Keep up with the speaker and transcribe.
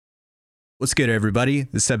What's good, everybody?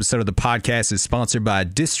 This episode of the podcast is sponsored by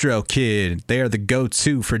DistroKid. They are the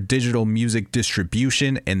go-to for digital music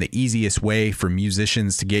distribution and the easiest way for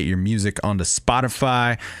musicians to get your music onto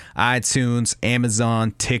Spotify, iTunes,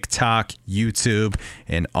 Amazon, TikTok, YouTube,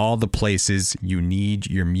 and all the places you need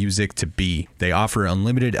your music to be. They offer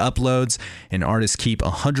unlimited uploads, and artists keep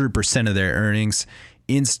 100% of their earnings.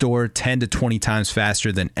 In-store 10 to 20 times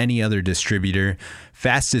faster than any other distributor.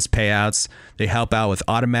 Fastest payouts. They help out with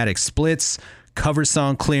automatic splits, cover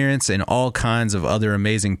song clearance, and all kinds of other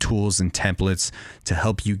amazing tools and templates to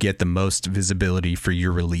help you get the most visibility for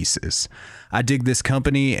your releases. I dig this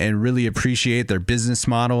company and really appreciate their business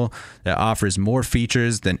model that offers more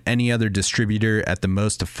features than any other distributor at the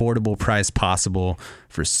most affordable price possible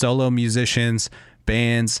for solo musicians,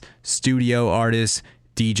 bands, studio artists,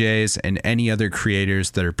 DJs, and any other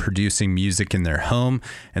creators that are producing music in their home,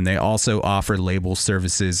 and they also offer label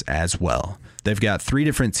services as well. They've got 3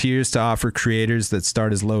 different tiers to offer creators that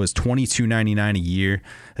start as low as $22.99 a year.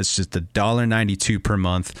 That's just $1.92 per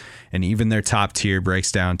month, and even their top tier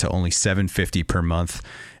breaks down to only $7.50 per month.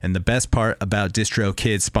 And the best part about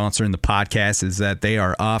DistroKid sponsoring the podcast is that they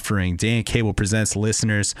are offering Dan Cable Presents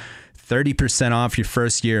listeners 30% off your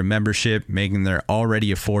first year of membership, making their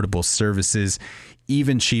already affordable services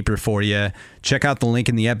even cheaper for you. Check out the link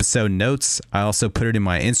in the episode notes. I also put it in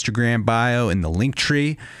my Instagram bio in the link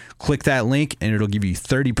tree. Click that link and it'll give you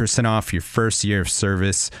 30% off your first year of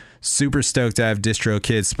service. Super stoked to have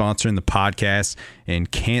DistroKid sponsoring the podcast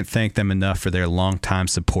and can't thank them enough for their long-time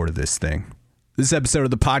support of this thing. This episode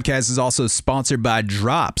of the podcast is also sponsored by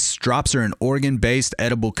Drops. Drops are an Oregon-based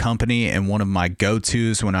edible company and one of my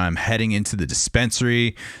go-tos when I'm heading into the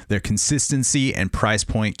dispensary. Their consistency and price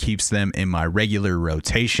point keeps them in my regular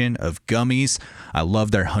rotation of gummies. I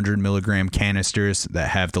love their 100 milligram canisters that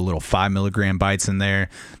have the little 5 milligram bites in there.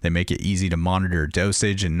 They make it easy to monitor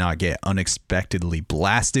dosage and not get unexpectedly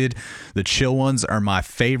blasted. The chill ones are my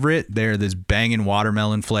favorite. They're this banging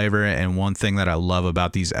watermelon flavor, and one thing that I love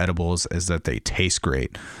about these edibles is that they taste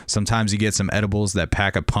great. Sometimes you get some edibles that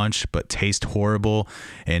pack a punch but taste horrible,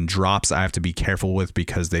 and Drops I have to be careful with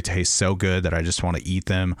because they taste so good that I just want to eat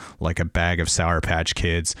them like a bag of Sour Patch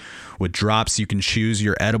Kids. With Drops, you can choose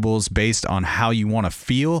your edibles based on how you want to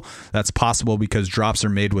feel. That's possible because Drops are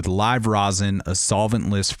made with live rosin, a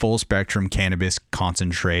solventless full spectrum cannabis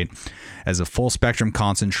concentrate. As a full spectrum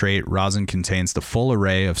concentrate, rosin contains the full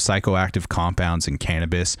array of psychoactive compounds in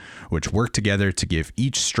cannabis, which work together to give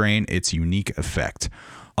each strain its unique effect.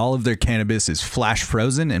 All of their cannabis is flash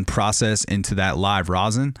frozen and processed into that live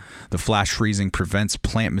rosin. The flash freezing prevents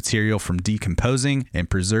plant material from decomposing and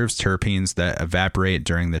preserves terpenes that evaporate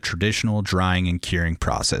during the traditional drying and curing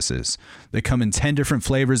processes. They come in 10 different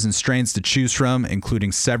flavors and strains to choose from,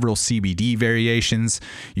 including several CBD variations.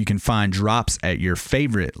 You can find Drops at your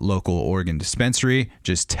favorite local Oregon dispensary.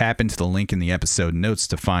 Just tap into the link in the episode notes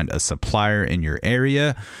to find a supplier in your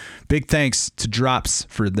area. Big thanks to Drops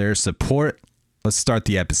for their support. Let's start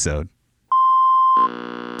the episode. Looking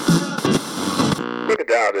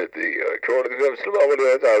down at the corner of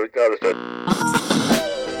the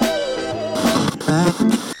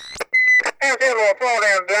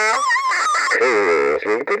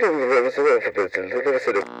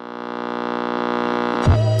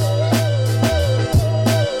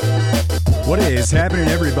What is happening,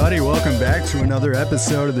 everybody? Welcome back to another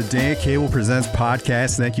episode of the Dan Cable Presents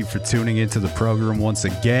podcast. Thank you for tuning into the program once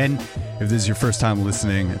again. If this is your first time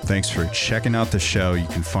listening, thanks for checking out the show. You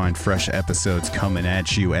can find fresh episodes coming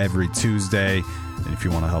at you every Tuesday. And if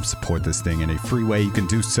you want to help support this thing in a free way, you can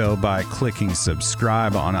do so by clicking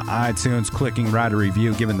subscribe on iTunes, clicking write a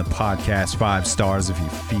review, giving the podcast 5 stars if you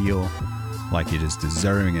feel like it is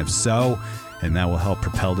deserving of so. And that will help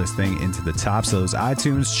propel this thing into the tops of those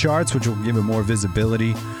iTunes charts, which will give it more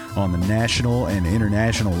visibility on the national and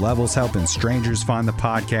international levels, helping strangers find the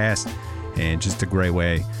podcast, and just a great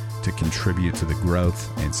way to contribute to the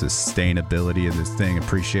growth and sustainability of this thing.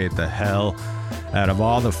 Appreciate the hell out of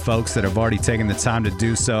all the folks that have already taken the time to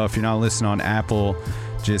do so. If you're not listening on Apple,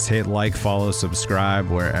 just hit like, follow,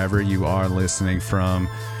 subscribe wherever you are listening from.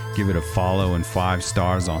 Give it a follow and 5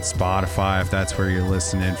 stars on Spotify if that's where you're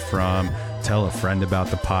listening from. Tell a friend about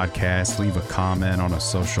the podcast. Leave a comment on a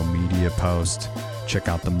social media post. Check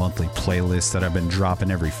out the monthly playlist that I've been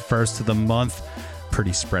dropping every first of the month.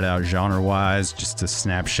 Pretty spread out genre-wise. Just a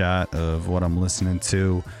snapshot of what I'm listening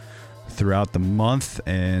to throughout the month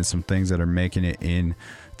and some things that are making it in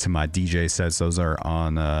to my DJ sets. Those are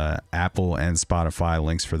on Apple and Spotify.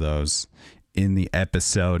 Links for those in the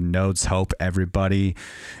episode notes. Hope everybody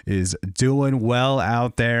is doing well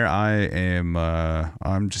out there.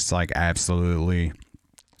 I'm just like absolutely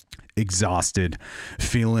exhausted,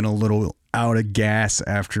 feeling a little out of gas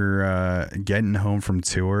after getting home from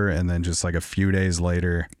tour, and then just like a few days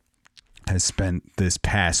later, I spent this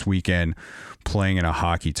past weekend playing in a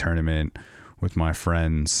hockey tournament with my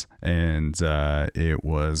friends, and it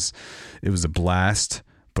was a blast.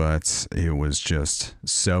 But it was just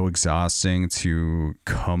so exhausting to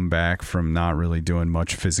come back from not really doing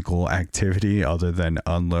much physical activity other than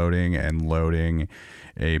unloading and loading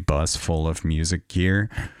a bus full of music gear,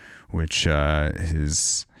 which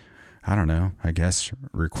is, I don't know, I guess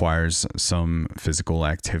requires some physical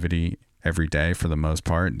activity every day for the most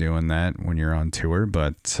part, doing that when you're on tour.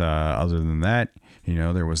 But other than that,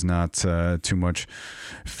 there was not too much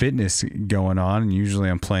fitness going on. And usually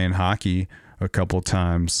I'm playing hockey a couple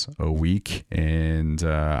times a week, and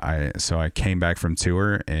I came back from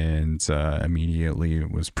tour and immediately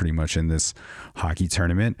was pretty much in this hockey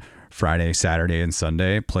tournament Friday, Saturday, and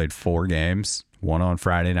Sunday. Played 4 games, 1 on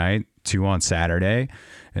Friday night, 2 on Saturday,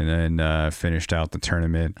 and then finished out the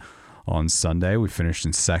tournament on Sunday. We finished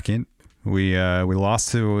in second. We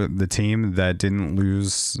lost to the team that didn't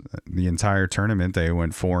lose the entire tournament. They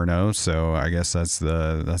went 4-0, so I guess that's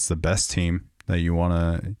the best team that you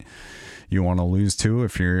want to lose to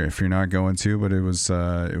if you're not going to. But it was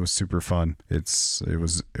super fun. It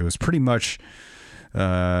was pretty much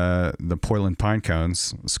the Portland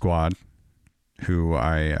Pinecones squad, who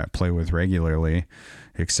I play with regularly,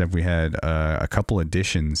 except we had a couple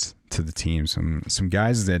additions to the team. Some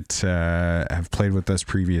guys that have played with us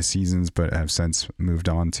previous seasons but have since moved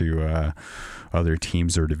on to other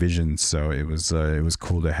teams or divisions. So it was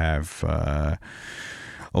cool to have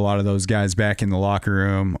a lot of those guys back in the locker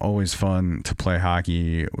room. Always fun to play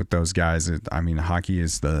hockey with those guys. Hockey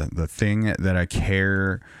is the thing that I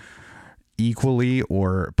care equally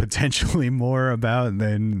or potentially more about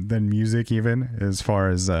than music, even as far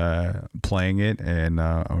as playing it. And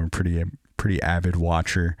I'm a pretty avid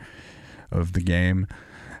watcher of the game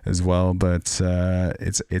as well. But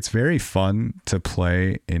it's very fun to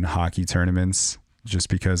play in hockey tournaments, just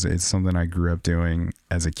because it's something I grew up doing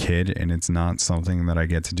as a kid, and it's not something that I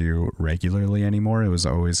get to do regularly anymore. It was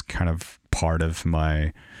always kind of part of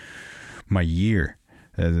my year,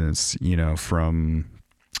 as from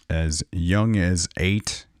as young as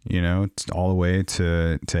 8, all the way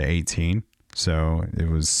to 18. So it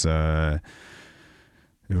was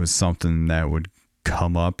something that would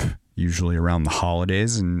come up usually around the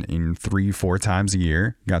holidays, and in 3-4 times a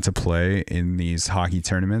year got to play in these hockey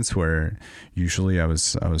tournaments where usually I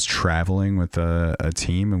was traveling with a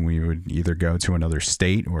team, and we would either go to another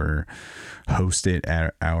state or host it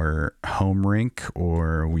at our home rink,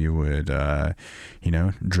 or we would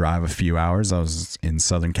drive a few hours. I was in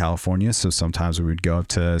Southern California, so sometimes we would go up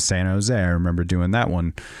to San Jose. I remember doing that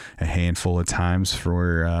one a handful of times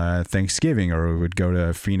for Thanksgiving, or we would go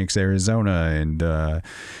to Phoenix, Arizona, and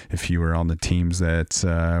if you were on the teams that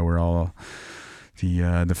were all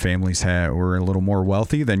the families were a little more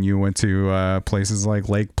wealthy, then you went to places like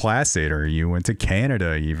Lake Placid, or you went to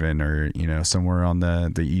Canada even, or somewhere on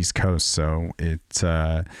the East Coast. So it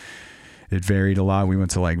varied a lot. We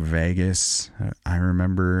went to like Vegas, I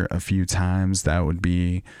remember, a few times. That would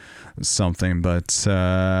be something, but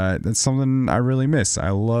that's something I really miss.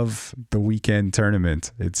 I love the weekend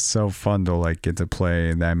tournament. It's so fun to like get to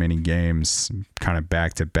play that many games kind of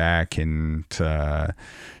back to back, and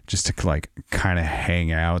just to like kind of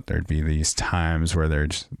hang out. There'd be these times where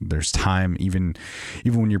there's time, even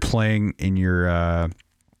when you're playing in your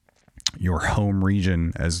home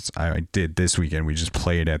region, as I did this weekend. We just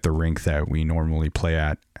played at the rink that we normally play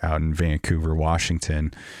at out in Vancouver,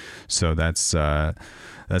 Washington. So that's where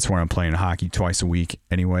I'm playing hockey twice a week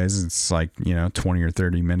anyways. It's like 20 or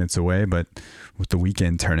 30 minutes away, but with the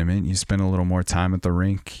weekend tournament, you spend a little more time at the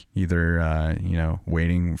rink, either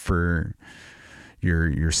waiting for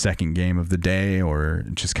your second game of the day, or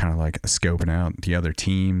just kind of like scoping out the other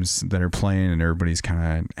teams that are playing, and everybody's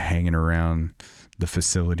kind of hanging around the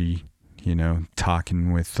facility,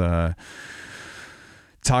 talking with the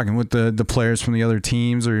players from the other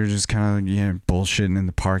teams, or you're just kind of bullshitting in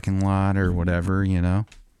the parking lot or whatever,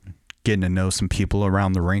 getting to know some people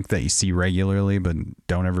around the rink that you see regularly but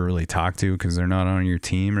don't ever really talk to because they're not on your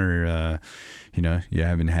team, or you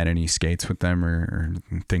haven't had any skates with them, or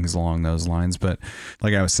things along those lines. But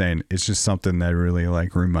like I was saying, it's just something that really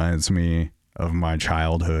like reminds me of my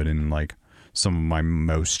childhood, and like some of my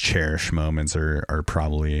most cherished moments are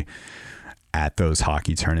probably at those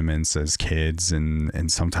hockey tournaments as kids.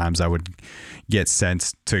 And sometimes I would get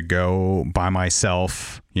sent to go by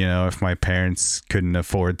myself. If my parents couldn't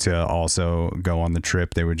afford to also go on the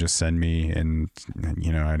trip, they would just send me, and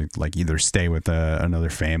I'd like either stay with another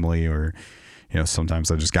family, or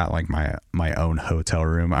sometimes I just got like my own hotel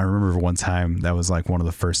room. I remember one time that was like one of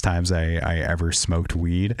the first times I ever smoked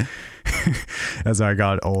weed as I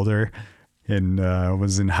got older, and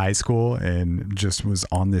was in high school and just was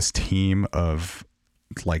on this team of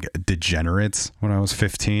like degenerates when I was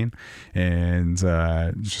 15, and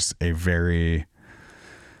just a very,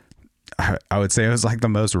 I would say it was like the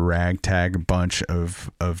most ragtag bunch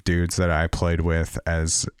of dudes that I played with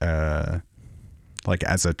as like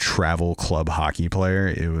as a travel club hockey player.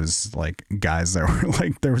 It was like guys that were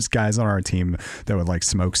like, there was guys on our team that would like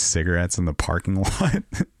smoke cigarettes in the parking lot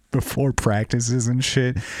before practices and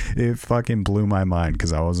shit. It fucking blew my mind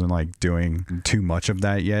because I wasn't like doing too much of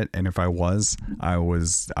that yet, and if I was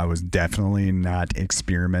definitely not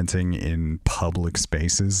experimenting in public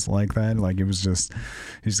spaces like that. Like it was just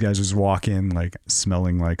these guys just walk in like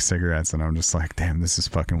smelling like cigarettes, and I'm just like, damn, this is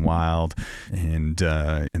fucking wild. And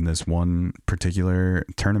in this one particular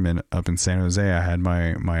tournament up in San Jose, I had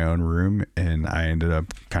my own room, and I ended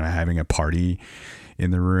up kind of having a party in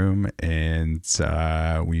the room, and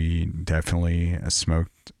we definitely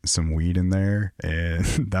smoked some weed in there, and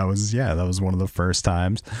that was one of the first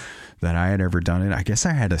times that I had ever done it. I guess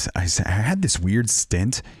I had this weird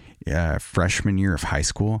stint freshman year of high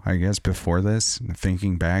school, I guess, before this,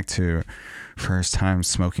 thinking back to first time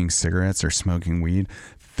smoking cigarettes or smoking weed,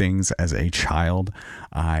 things as a child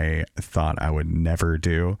I thought I would never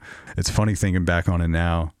do. It's funny thinking back on it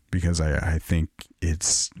now, because I think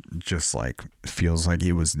it's just like feels like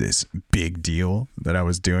it was this big deal that I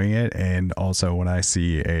was doing it. And also when I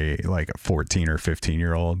see a 14 or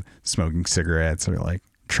 15-year-old smoking cigarettes or like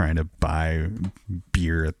trying to buy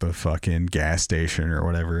beer at the fucking gas station or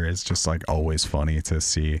whatever, it's just like always funny to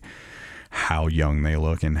see how young they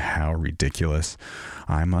look and how ridiculous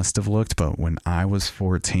I must have looked. But when I was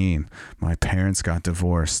 14, my parents got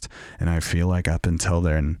divorced, and I feel like up until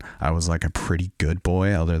then I was like a pretty good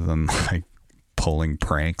boy, other than like pulling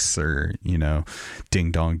pranks or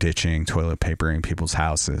ding dong ditching, toilet papering people's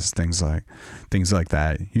houses, things like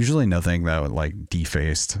that. Usually nothing that would like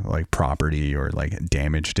defaced like property or like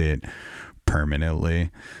damaged it permanently.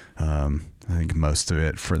 I think most of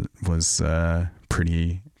it was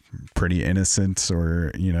pretty innocent,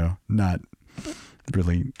 or not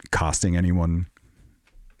really costing anyone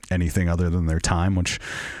anything other than their time, which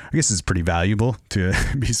I guess is pretty valuable, to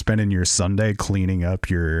be spending your Sunday cleaning up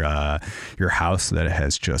your house that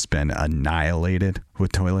has just been annihilated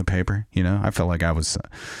with toilet paper. I felt like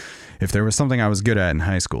if there was something I was good at in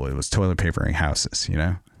high school, it was toilet papering houses.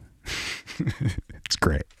 It's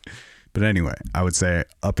great. But anyway, I would say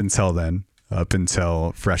up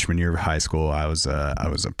until freshman year of high school, I was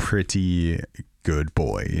a pretty good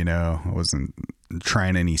boy. I wasn't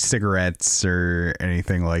trying any cigarettes or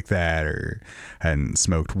anything like that, or hadn't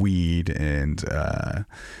smoked weed, and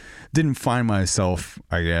didn't find myself,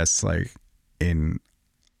 I guess, like in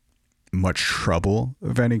much trouble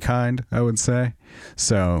of any kind, I would say.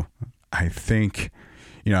 So I think,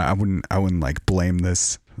 I wouldn't like blame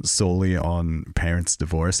this solely on parents'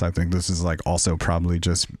 divorce. I think this is like also probably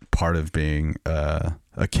just part of being a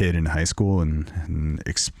kid in high school and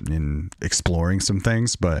exploring some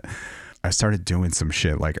things. But I started doing some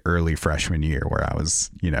shit like early freshman year where I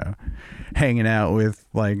was, hanging out with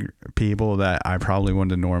like people that I probably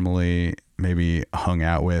wouldn't have normally maybe hung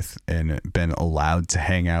out with, and been allowed to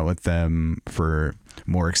hang out with them for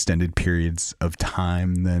more extended periods of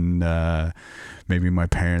time than maybe my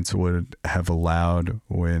parents would have allowed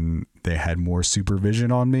when they had more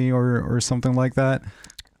supervision on me or something like that.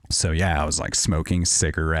 So yeah, I was like smoking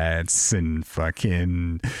cigarettes and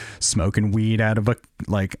fucking smoking weed out of a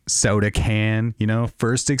like soda can.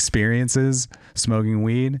 First experiences smoking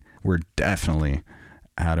weed were definitely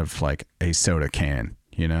out of like a soda can,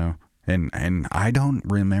 and I don't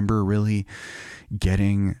remember really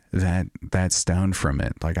getting that stoned from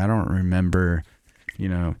it. Like I don't remember,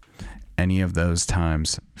 any of those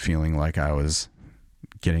times feeling like I was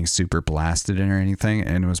getting super blasted or anything,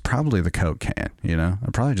 and it was probably the Coke can. I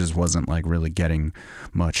probably just wasn't like really getting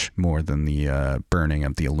much more than the burning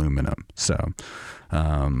of the aluminum. So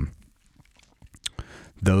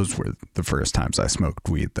those were the first times I smoked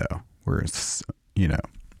weed, though, where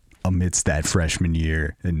amidst that freshman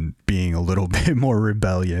year and being a little bit more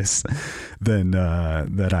rebellious than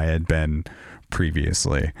that I had been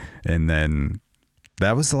previously. And then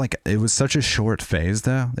that was like, it was such a short phase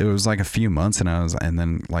though. It was like a few months, and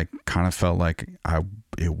then like kind of felt like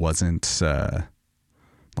it wasn't for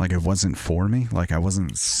me. Like I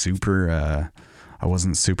wasn't super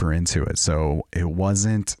into it. So it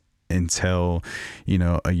wasn't until,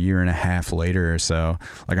 a year and a half later or so,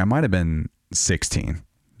 like I might've been 16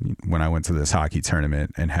 when I went to this hockey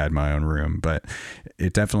tournament and had my own room, but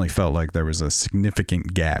it definitely felt like there was a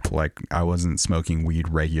significant gap. Like I wasn't smoking weed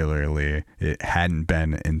regularly. It hadn't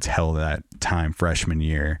been until that time freshman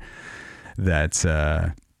year that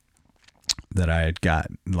that I had got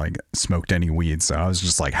like smoked any weed. So I was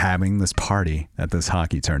just like having this party at this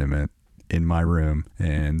hockey tournament in my room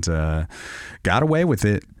and got away with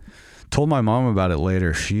it. Told my mom about it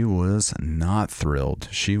later. She was not thrilled.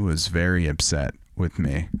 She was very upset with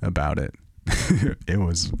me about it. It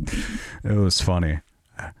was funny.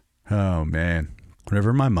 Oh man.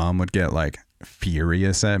 Whenever my mom would get like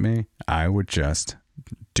furious at me, I would just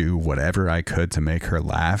do whatever I could to make her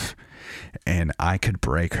laugh, and I could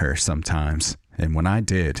break her sometimes. And when I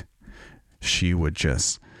did, she would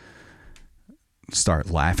just start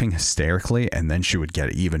laughing hysterically, and then she would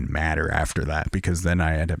get even madder after that, because then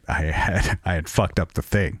I had fucked up the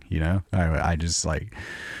thing, you know. I just like,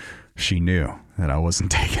 she knew that I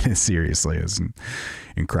wasn't taking it seriously. It was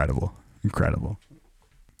incredible.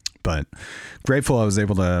 But grateful I was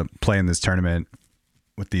able to play in this tournament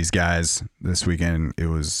with these guys this weekend. It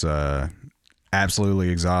was absolutely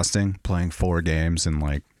exhausting playing 4 games in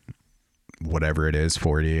like whatever it is,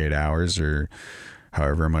 48 hours or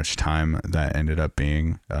however much time that ended up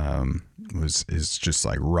being. Is just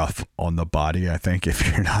like rough on the body, I think, if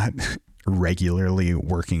you're not regularly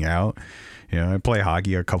working out. You know, I play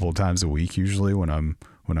hockey a couple of times a week usually when I'm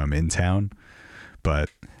in town, but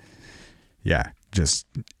yeah, just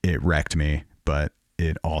it wrecked me. But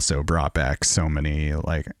it also brought back so many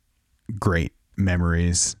like great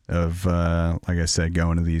memories of like I said,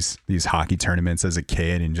 going to these hockey tournaments as a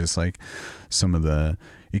kid, and just like some of the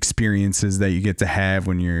experiences that you get to have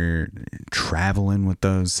when you're traveling with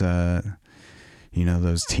those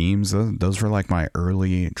those teams. Those were like my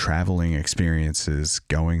early traveling experiences,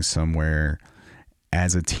 going somewhere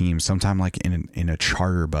as a team, sometime like in a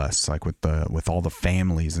charter bus, like with all the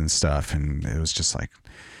families and stuff. And it was just like,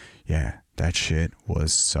 yeah, that shit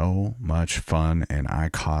was so much fun, and I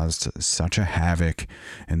caused such a havoc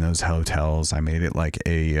in those hotels. I made it like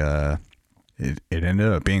it ended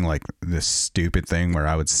up being like this stupid thing where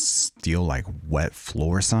I would steal like wet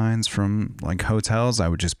floor signs from like hotels. I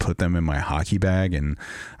would just put them in my hockey bag, and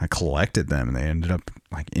I collected them, and they ended up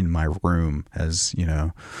like in my room as, you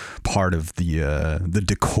know, part of the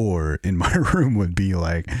decor in my room would be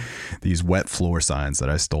like these wet floor signs that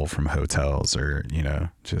I stole from hotels, or, you know,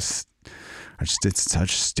 I just did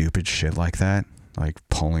such stupid shit like that, like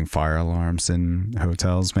pulling fire alarms in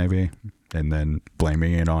hotels maybe, and then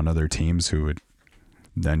blaming it on other teams who would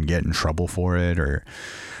then get in trouble for it. Or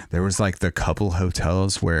there was like the couple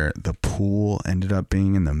hotels where the pool ended up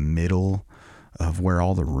being in the middle of where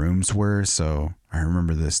all the rooms were. So I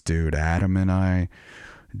remember this dude, Adam, and I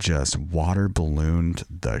just water ballooned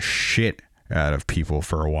the shit out of people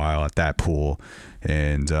for a while at that pool.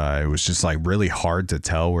 And it was just like really hard to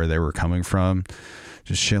tell where they were coming from.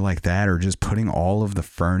 Just shit like that. Or just putting all of the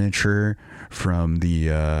furniture from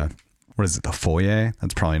the what is it, the foyer?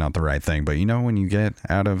 That's probably not the right thing, but you know, when you get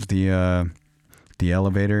out of the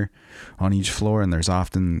elevator on each floor, and there's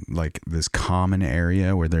often like this common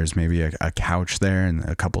area where there's maybe a couch there and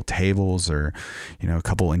a couple tables, or, you know, a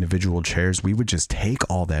couple individual chairs. We would just take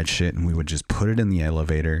all that shit and we would just put it in the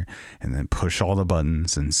elevator and then push all the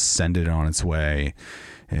buttons and send it on its way.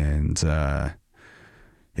 And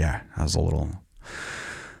yeah, I was a little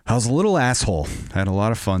asshole. I had a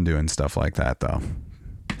lot of fun doing stuff like that though.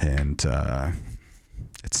 And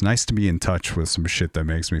it's nice to be in touch with some shit that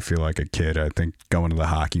makes me feel like a kid. I think going to the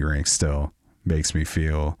hockey rink still makes me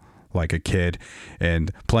feel like a kid.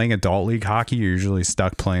 And playing adult league hockey, you're usually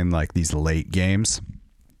stuck playing like these late games.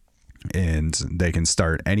 And they can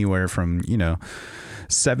start anywhere from, you know,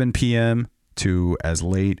 7 p.m. to as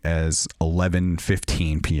late as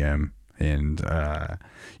 11:15 p.m. And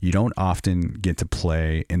you don't often get to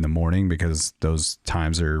play in the morning because those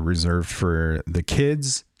times are reserved for the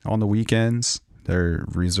kids on the weekends. They're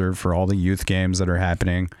reserved for all the youth games that are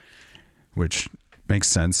happening, which makes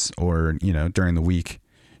sense. Or, you know, during the week,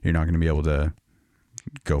 you're not going to be able to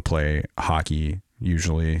go play hockey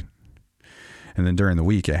usually. And then during the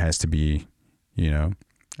week, it has to be, you know,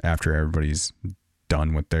 after everybody's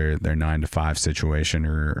done with their 9 to 5 situation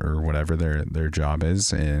or whatever their job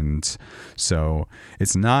is. And so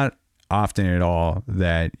it's not often at all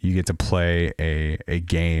that you get to play a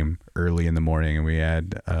game early in the morning. And we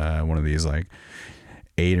had one of these like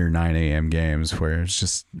 8 or 9 a.m. games where it's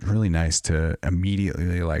just really nice to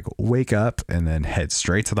immediately like wake up and then head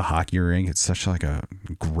straight to the hockey rink. It's such like a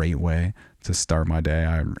great way to start my day.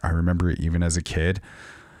 I remember even as a kid,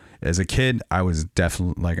 as a kid, I was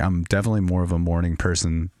definitely like, I'm definitely more of a morning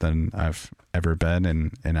person than I've ever been.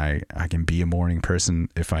 And I can be a morning person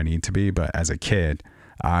if I need to be. But as a kid,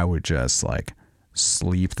 I would just like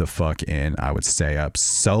sleep the fuck in. I would stay up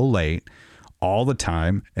so late all the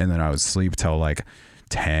time. And then I would sleep till like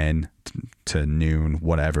 10 to noon,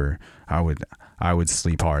 whatever. I would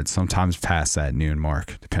sleep hard, sometimes past that noon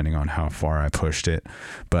mark, depending on how far I pushed it.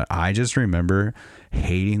 But I just remember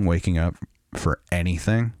hating waking up for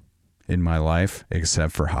anything in my life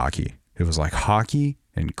except for hockey. It was like hockey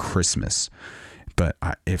and Christmas. But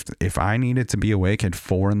if I needed to be awake at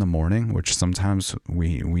 4 a.m, which sometimes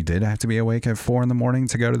we did have to be awake at 4 a.m.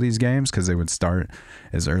 to go to these games, because they would start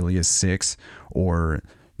as early as 6, or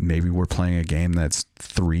maybe we're playing a game that's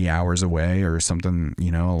 3 hours away or something,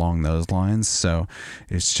 along those lines. So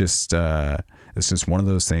it's just one of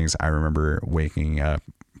those things I remember waking up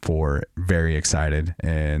for, very excited.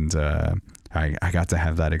 And I got to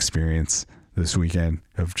have that experience this weekend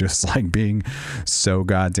of just like being so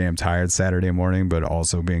goddamn tired Saturday morning, but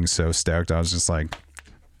also being so stoked. I was just like,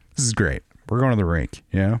 this is great. We're going to the rink,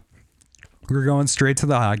 We're going straight to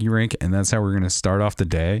the hockey rink, and that's how we're going to start off the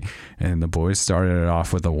day. And the boys started it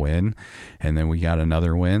off with a win, and then we got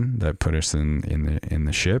another win that put us in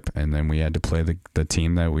the ship, and then we had to play the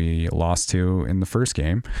team that we lost to in the first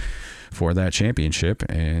game for that championship,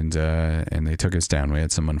 and they took us down. We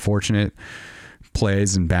had some unfortunate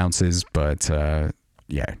plays and bounces, but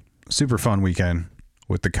super fun weekend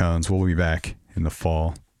with the Cones. We'll be back in the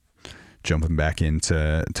fall, jumping back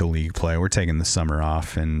into league play. We're taking the summer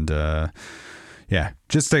off, and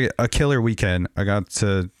just a killer weekend. I got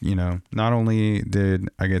to, not only did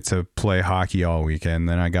I get to play hockey all weekend,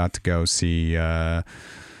 then I got to go see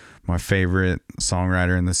my favorite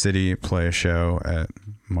songwriter in the city play a show at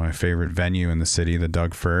my favorite venue in the city, the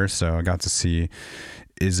Doug Fir. So I got to see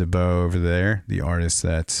Isabeau over there, the artist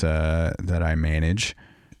that I manage.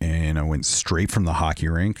 And I went straight from the hockey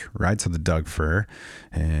rink right to the Doug Fir,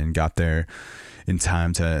 and got there in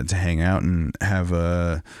time to hang out and have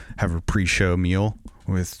a pre-show meal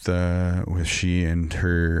with she and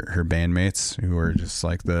her bandmates, who are just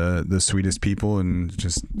like the sweetest people, and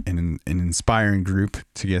just an inspiring group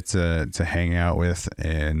to get to hang out with.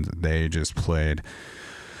 And they just played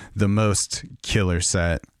the most killer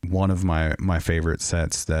set, one of my favorite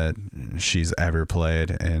sets that she's ever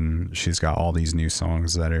played. And she's got all these new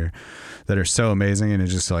songs that are so amazing, and it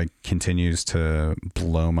just like continues to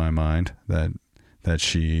blow my mind that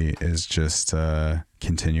she is just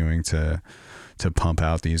continuing to pump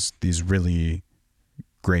out these really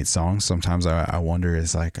great songs. Sometimes I wonder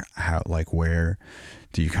is like how, like, where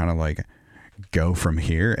do you kind of like go from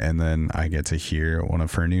here? And then I get to hear one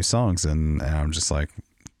of her new songs, and I'm just like,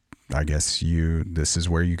 I guess this is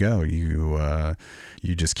where you go. You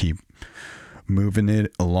just keep moving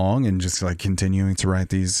it along and just like continuing to write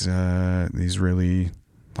these really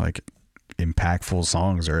like impactful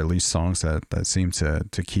songs, or at least songs that seem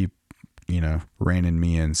to keep, reining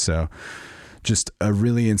me in. So just a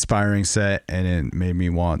really inspiring set, and it made me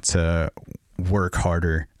want to work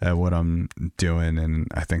harder at what I'm doing. And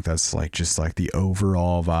I think that's like just like the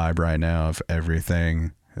overall vibe right now of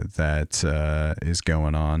everything that is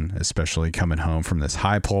going on, especially coming home from this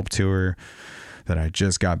high Pulp tour that I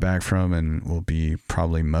just got back from, and will be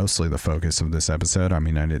probably mostly the focus of this episode. I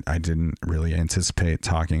mean, I didn't really anticipate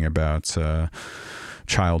talking about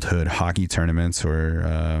childhood hockey tournaments,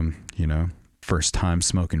 or first time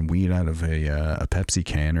smoking weed out of a Pepsi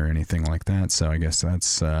can or anything like that. So I guess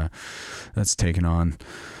that's taken on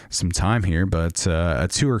some time here, but a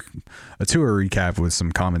tour recap with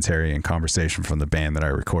some commentary and conversation from the band that I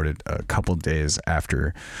recorded a couple days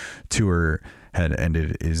after tour had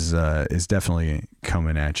ended is definitely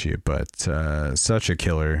coming at you. But such a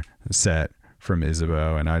killer set from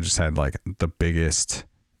Isabeau, and I just had like the biggest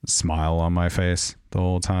smile on my face the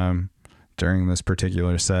whole time during this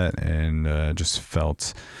particular set, and just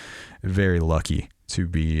felt very lucky to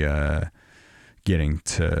be getting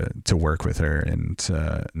to work with her, and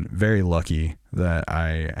very lucky that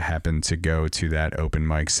I happened to go to that open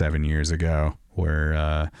mic 7 years ago,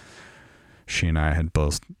 where she and I had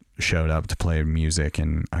both showed up to play music,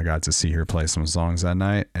 and I got to see her play some songs that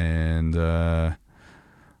night, and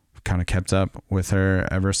kind of kept up with her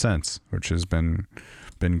ever since, which has been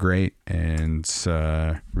great. And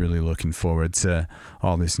really looking forward to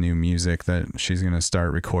all this new music that she's going to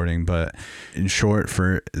start recording. But in short,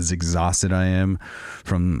 for as exhausted I am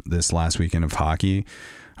from this last weekend of hockey,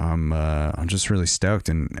 I'm just really stoked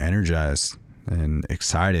and energized and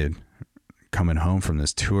excited coming home from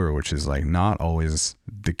this tour, which is like not always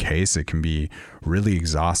the case. It can be really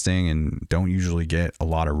exhausting and don't usually get a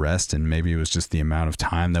lot of rest. And maybe it was just the amount of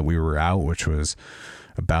time that we were out, which was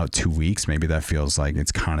about 2 weeks. Maybe that feels like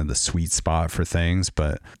it's kind of the sweet spot for things.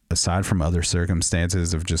 But aside from other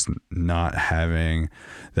circumstances of just not having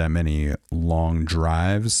that many long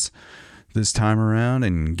drives this time around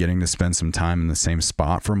and getting to spend some time in the same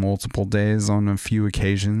spot for multiple days on a few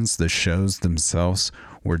occasions, the shows themselves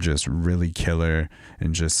were just really killer,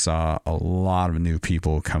 and just saw a lot of new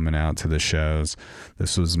people coming out to the shows.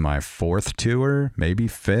 This was my 4th tour, maybe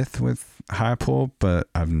 5th with High Pulp, but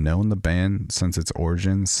I've known the band since its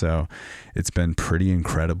origin, so it's been pretty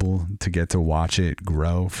incredible to get to watch it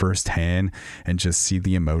grow firsthand and just see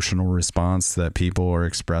the emotional response that people are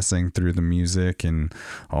expressing through the music, and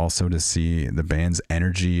also to see the band's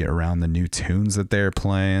energy around the new tunes that they're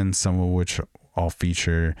playing, some of which I'll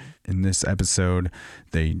feature in this episode.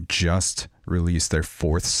 They just released their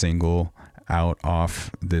 4th single out off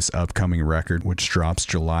this upcoming record, which drops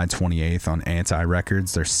July 28th on Anti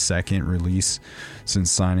Records, their 2nd release since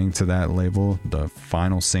signing to that label. The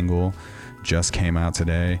final single just came out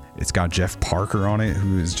today. It's got Jeff Parker on it,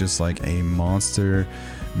 who is just like a monster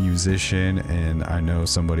musician, and I know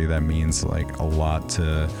somebody that means like a lot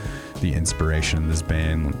to the inspiration of this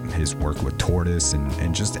band, his work with Tortoise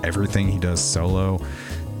and just everything he does solo.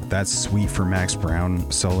 That Sweet for Max Brown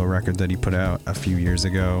solo record that he put out a few years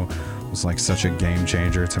ago was like such a game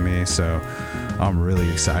changer to me. So I'm really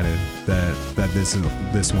excited that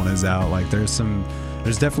this one is out. Like there's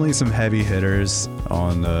definitely some heavy hitters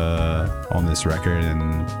on this record,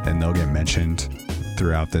 and they'll get mentioned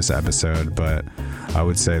throughout this episode, but I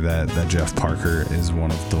would say that Jeff Parker is one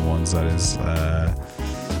of the ones that is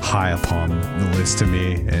high upon the list to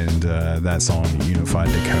me, and that song Unified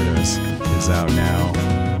Dakotas is out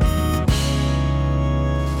now.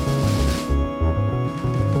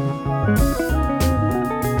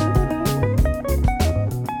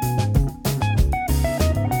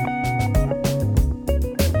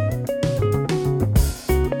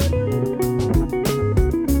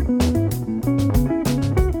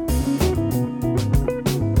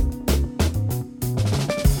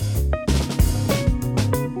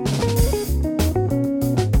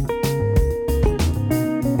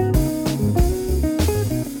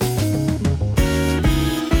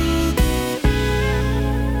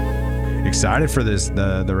 Excited for this,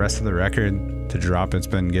 the rest of the record to drop. It's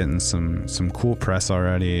been getting some cool press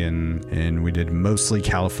already, and we did mostly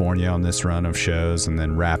California on this run of shows, and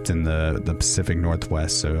then wrapped in the Pacific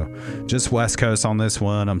Northwest. So just West Coast on this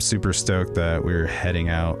one. I'm super stoked that we're heading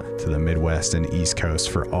out to the Midwest and East Coast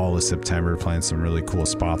for all of September, playing some really cool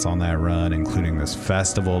spots on that run, including this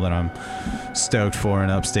festival that I'm stoked for in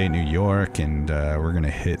upstate New York, and we're gonna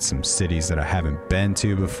hit some cities that I haven't been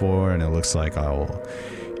to before, and it looks like I'll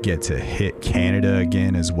get to hit Canada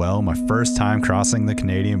again as well. My first time crossing the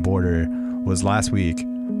Canadian border was last week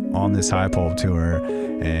on this High Pulp tour,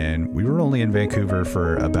 and we were only in Vancouver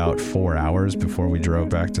for about 4 hours before we drove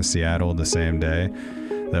back to Seattle the same day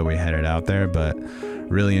that we headed out there. But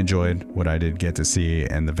really enjoyed what I did get to see,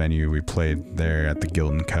 and the venue we played there at the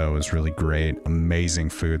Guild & Co. was really great. Amazing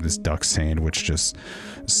food, this duck sandwich just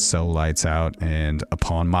so lights out, and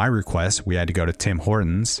upon my request we had to go to Tim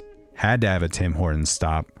Hortons. Had to have a Tim Hortons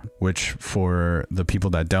stop, which for the people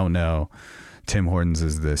that don't know, Tim Hortons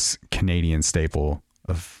is this Canadian staple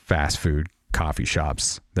of fast food coffee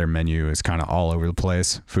shops. Their menu is kind of all over the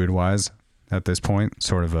place food-wise at this point,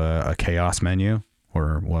 sort of a chaos menu,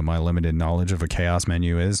 or what my limited knowledge of a chaos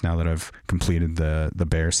menu is now that I've completed the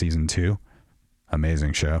Bear Season 2.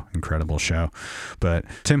 Amazing show, incredible show. But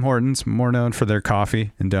Tim Hortons, more known for their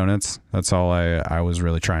coffee and donuts. That's all I was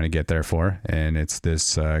really trying to get there for. And it's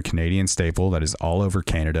this Canadian staple that is all over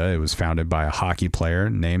Canada. It was founded by a hockey player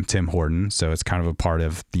named Tim Horton, so it's kind of a part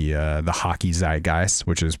of the hockey zeitgeist,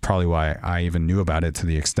 which is probably why I even knew about it to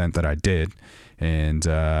the extent that I did. And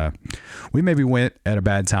we maybe went at a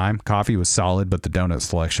bad time. Coffee was solid, but the donut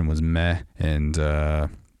selection was meh, and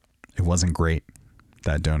it wasn't great,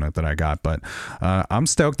 that donut that I got. But I'm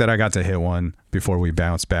stoked that I got to hit one before we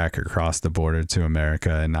bounce back across the border to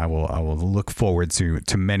America, and I will look forward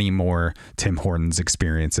to many more Tim Hortons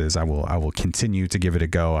experiences. I will continue to give it a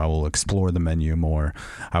go. I will explore the menu more.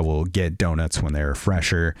 I will get donuts when they're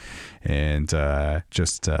fresher, and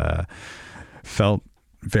just felt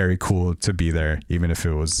very cool to be there, even if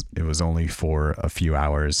it was only for a few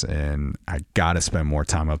hours. And I gotta spend more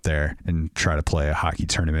time up there and try to play a hockey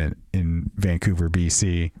tournament in Vancouver,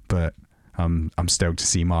 BC. But I'm stoked to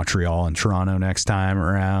see Montreal and Toronto next time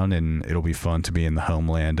around, and it'll be fun to be in the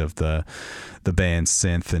homeland of the band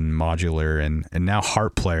synth and modular and now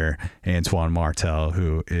harp player Antoine Martel,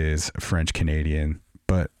 who is French Canadian.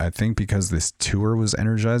 But I think because this tour was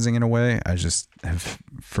energizing in a way, I just have,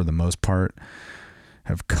 for the most part,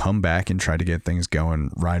 have come back and tried to get things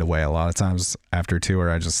going right away. A lot of times after tour,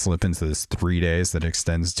 I just slip into this 3 days that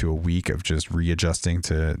extends to a week of just readjusting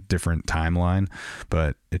to different timeline.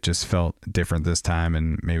 But it just felt different this time,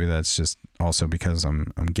 and maybe that's just also because I'm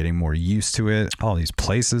getting more used to it. All these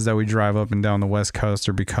places that we drive up and down the West Coast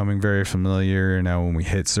are becoming very familiar. Now when we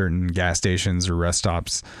hit certain gas stations or rest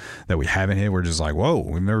stops that we haven't hit, we're just like, whoa,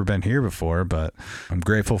 we've never been here before. But I'm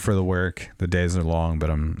grateful for the work. The days are long, but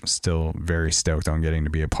I'm still very stoked on getting to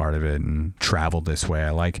be a part of it and travel this way.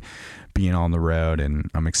 I like being on the road, and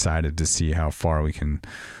I'm excited to see how far we can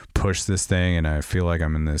push this thing. And I feel like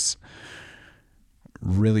I'm in this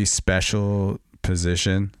really special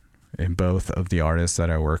position in both of the artists that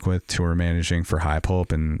I work with, tour managing for High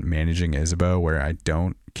Pulp and managing Isabeau, where I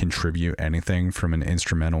don't contribute anything from an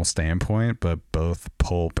instrumental standpoint, but both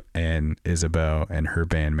Pulp and Isabeau and her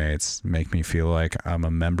bandmates make me feel like I'm a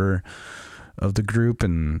member of the group,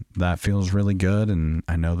 and that feels really good. And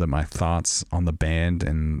I know that my thoughts on the band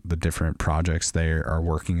and the different projects they are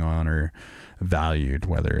working on are valued,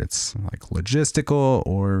 whether it's like logistical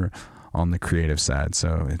or on the creative side.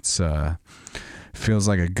 So it's feels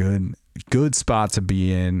like a good spot to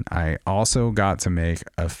be in. I also got to make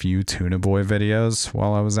a few Tuna Boy videos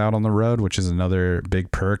while I was out on the road, which is another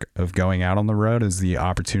big perk of going out on the road, is the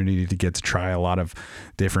opportunity to get to try a lot of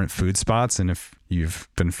different food spots. And if you've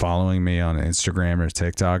been following me on Instagram or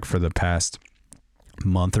TikTok for the past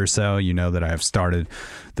month or so, you know that I've started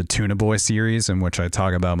the Tuna Boy series, in which I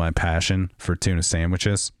talk about my passion for tuna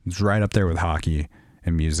sandwiches. It's right up there with hockey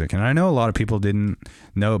and music. And I know a lot of people didn't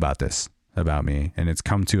know about this about me, and it's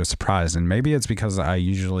come to a surprise. And maybe it's because I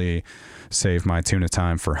usually save my tuna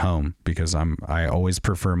time for home, because I always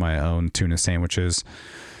prefer my own tuna sandwiches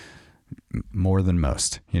more than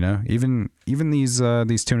most, you know. Even these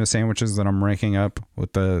tuna sandwiches that I'm ranking up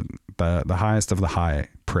with the highest of the high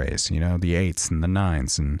praise, you know, the 8s and the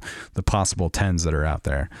 9s and the possible 10s that are out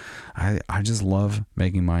there. I just love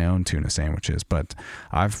making my own tuna sandwiches. But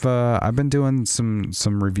I've been doing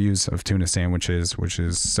some reviews of tuna sandwiches, which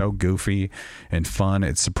is so goofy and fun.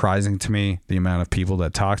 It's surprising to me the amount of people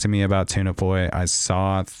that talk to me about Tuna Boy. I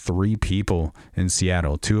saw 3 people in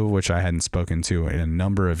Seattle, 2 of which I hadn't spoken to in a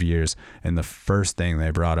number of years, and the first thing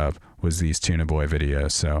they brought up was these Tuna Boy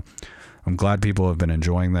videos. So I'm glad people have been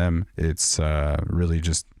enjoying them. It's really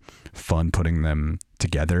just fun putting them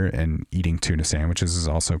together, and eating tuna sandwiches is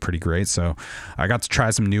also pretty great. So I got to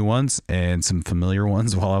try some new ones and some familiar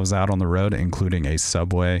ones while I was out on the road, including a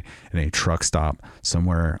Subway and a truck stop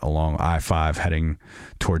somewhere along I-5 heading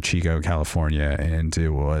toward Chico, California. And it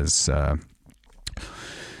was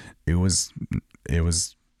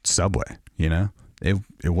Subway, you know.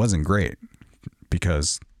 It wasn't great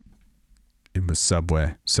because it was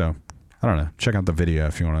Subway. So I don't know. Check out the video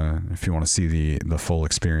if you want to see the full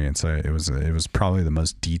experience. It was probably the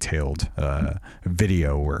most detailed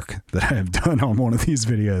video work that I have done on one of these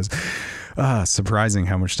videos. Surprising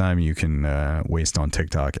how much time you can waste on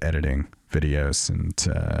TikTok editing videos and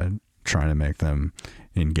trying to make them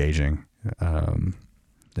engaging.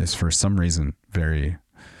 Is for some reason very,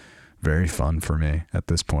 very fun for me at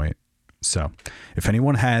this point. So if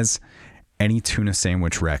anyone has any tuna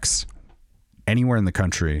sandwich recs anywhere in the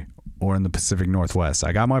country or in the Pacific Northwest,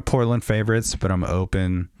 I got my Portland favorites, but I'm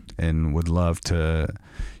open and would love to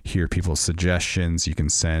hear people's suggestions. You can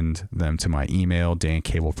send them to my email,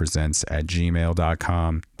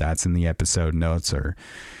 dancablepresents@gmail.com. That's in the episode notes, or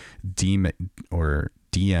DM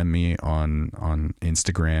me on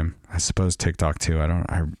Instagram. I suppose TikTok too.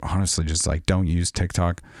 I honestly just don't use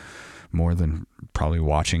TikTok more than probably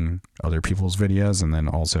watching other people's videos, and then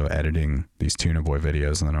also editing these Tuna Boy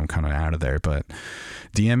videos, and then I'm kind of out of there. But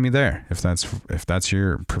DM me there if that's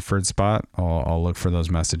your preferred spot. I'll look for those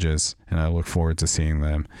messages, and I look forward to seeing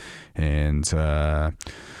them. And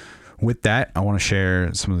with that, I want to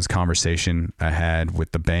share some of this conversation I had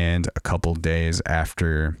with the band a couple days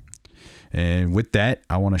after. And with that,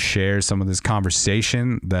 I want to share some of this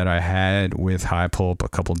conversation that I had with High Pulp a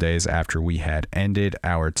couple days after we had ended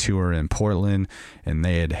our tour in Portland, and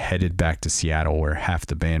they had headed back to Seattle, where half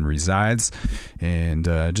the band resides. And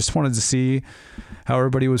just wanted to see how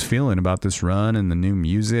everybody was feeling about this run and the new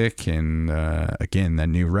music. And again, that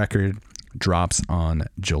new record drops on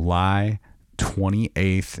July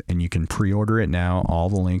 28th, and you can pre-order it now. All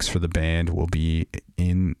the links for the band will be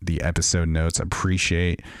in the episode notes. I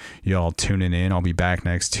appreciate y'all tuning in. I'll be back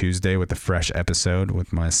next Tuesday with a fresh episode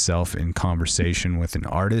with myself in conversation with an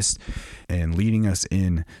artist. And leading us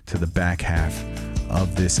in to the back half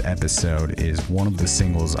of this episode is one of the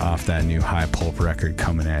singles off that new High Pulp record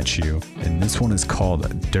coming at you. And this one is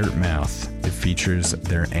called Dirt Mouth. It features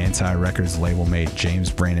their Anti-Records label mate James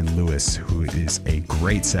Brandon Lewis, who is a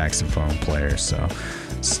great saxophone player. So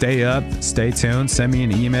stay up, stay tuned, send me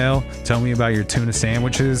an email, tell me about your tuna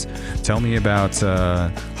sandwiches, tell me about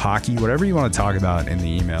hockey, whatever you want to talk about in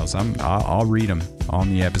the emails. I'll read them on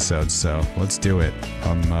the episodes, so let's do it.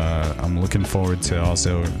 I'm looking forward to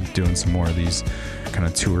also doing some more of these kind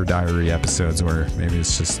of tour diary episodes where maybe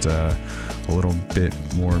it's just a little bit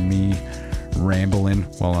more me rambling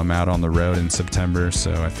while I'm out on the road in September.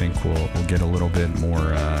 So I think we'll get a little bit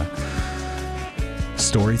more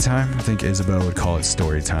story time. I think Isabel would call it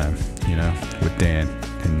story time, with Dan.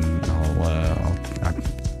 And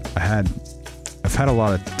I've had a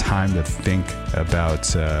lot of time to think about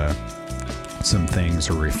some things,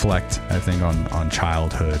 or reflect, I think, on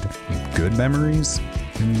childhood, good memories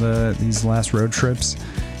in these last road trips.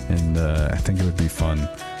 And I think it would be fun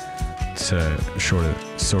to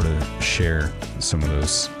sort of share some of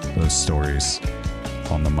those stories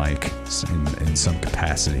on the mic in some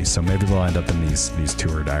capacity. So maybe we'll end up in these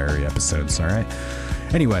tour diary episodes. All right.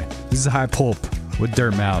 Anyway, this is High Pulp with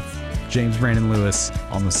Dirt Mouth. James Brandon Lewis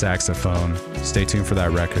on the saxophone. Stay tuned for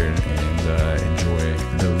that record and enjoy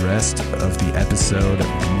the rest of the episode. Be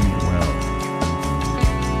well.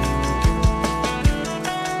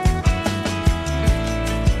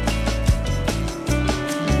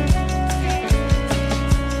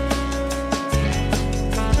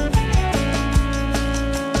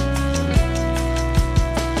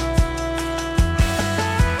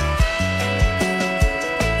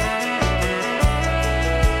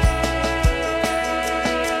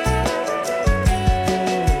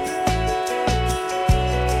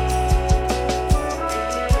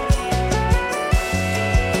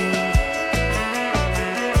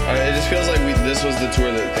 This was the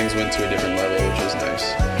tour that things went to a different level, which is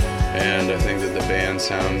nice. And I think that the band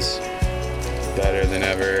sounds better than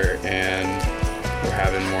ever, and we're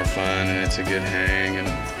having more fun, and it's a good hang,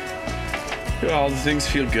 and all the things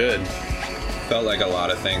feel good. Felt like a lot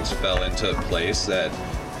of things fell into place that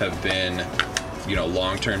have been,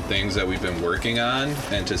 long-term things that we've been working on,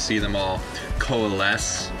 and to see them all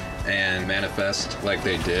coalesce and manifest like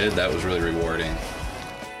they did, that was really rewarding.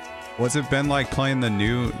 What's it been like playing the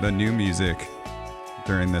new music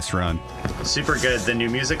during this run? Super good. The new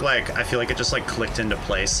music, I feel like it just clicked into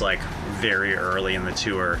place very early in the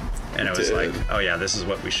tour, and it was like, oh yeah, this is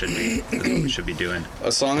what we should be doing.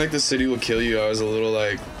 A song like "The City Will Kill You," I was a little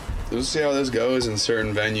like, let's see how this goes in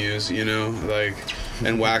certain venues,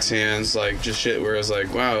 and Wax Hands, just shit where I was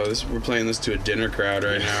like, wow, we're playing this to a dinner crowd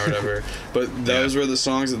right now or whatever. But those were the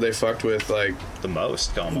songs that they fucked with the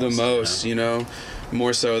most, almost.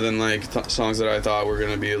 More so than songs that I thought were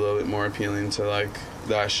gonna be a little bit more appealing to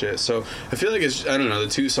that shit. So I feel like I don't know, the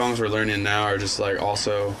two songs we're learning now are just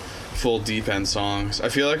also full deep end songs. I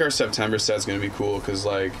feel like our September set's gonna be cool because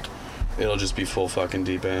it'll just be full fucking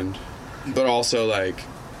deep end, but also I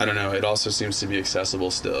don't know, it also seems to be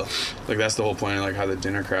accessible still. That's the whole point of how the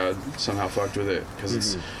dinner crowd somehow fucked with it, because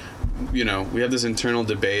it's we have this internal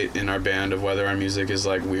debate in our band of whether our music is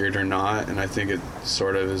weird or not, and I think it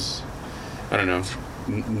sort of is. I don't know,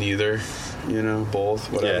 neither,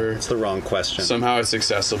 both, whatever. Yeah, it's the wrong question. Somehow it's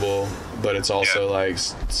accessible, but it's also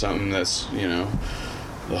something that's,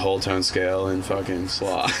 the whole tone scale and fucking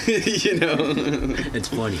slot, It's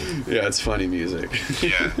funny. Yeah, it's funny music.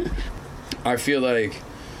 Yeah. I feel like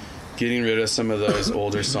getting rid of some of those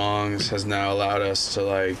older songs has now allowed us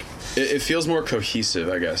to it feels more cohesive,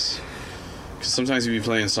 I guess. Because sometimes we'd be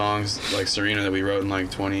playing songs like Serena that we wrote in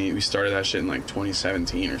we started that shit in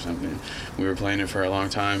 2017 or something. We were playing it for a long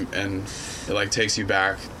time, and it takes you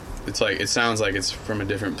back. It's it sounds like it's from a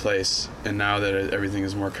different place, and now that everything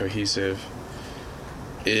is more cohesive,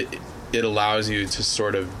 it allows you to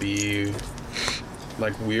sort of be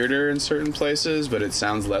weirder in certain places, but it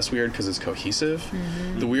sounds less weird because it's cohesive.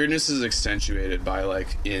 Mm-hmm. The weirdness is accentuated by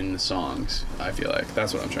in songs, I feel like.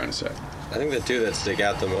 That's what I'm trying to say. I think the two that stick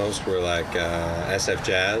out the most were SF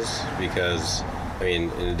Jazz, because in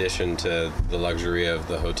addition to the luxury of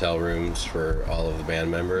the hotel rooms for all of the band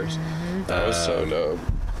members, that was so dope,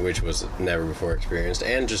 which was never before experienced,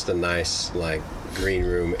 and just a nice green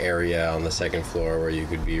room area on the second floor where you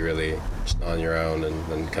could be really just on your own and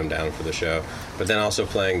then come down for the show. But then also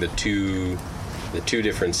playing the two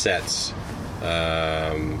different sets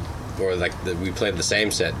or like we played the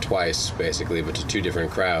same set twice basically, but to two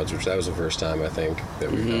different crowds, which that was the first time I think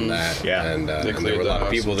that we've done that. Yeah. And there were a lot of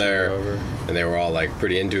people there, and they were all like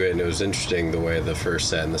pretty into it, and it was interesting the way the first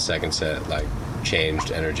set and the second set like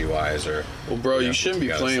changed energy wise. Or well, bro, you shouldn't be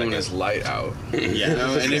playing when it's light out. Yeah. You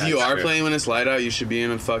know? And if you That's are true. playing when it's light out, you should be in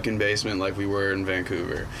a fucking basement like we were in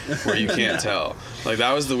Vancouver, where you can't tell. Like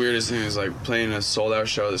that was the weirdest thing. Is like playing a sold out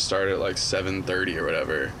show that started at like 7:30 or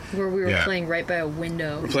whatever. Where we were Yeah. playing right by a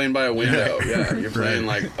window. We're playing by a window. Yeah, you're playing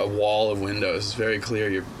like a wall of windows. It's very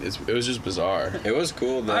clear. It was just bizarre. it was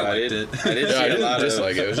cool though. I liked I did it. see Yeah, I a didn't lot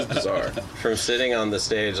dislike of it. It was just bizarre. from sitting on the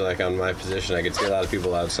stage, like on my position, I could see a lot of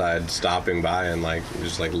people outside stopping by and like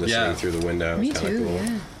just like listening Yeah. through the window. Me It's kinda too, cool.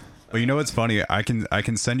 yeah. Well, you know what's funny? I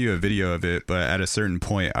can send you a video of it, but at a certain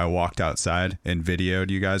point, I walked outside and videoed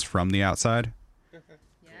you guys from the outside,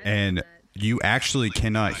 and you actually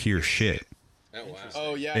cannot hear shit. Oh wow.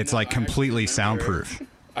 Oh yeah, It's no, like I actually completely remember. soundproof.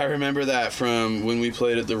 I remember that from when we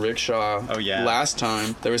played at the Rickshaw. Oh, yeah. Last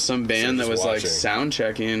time there was some band So that just was like watching. sound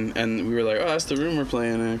checking, and we were like, "Oh, that's the room we're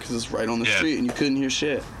playing in," because it's right on the Yeah. street, and you couldn't hear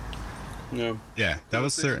shit. No. Yeah, that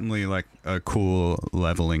was certainly like a cool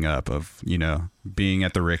leveling up of, you know, being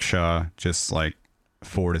at the Rickshaw just like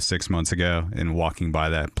 4 to 6 months ago and walking by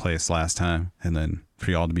that place last time, and then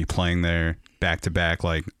for y'all to be playing there back to back,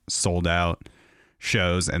 like sold out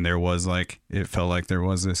shows. And there was like, it felt like there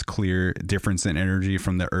was this clear difference in energy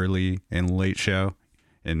from the early and late show.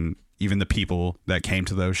 And even the people that came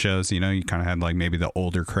to those shows, you know, you kind of had like maybe the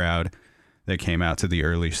older crowd that came out to the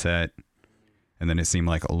early set. And then it seemed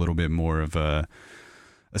like a little bit more of a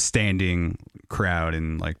standing crowd,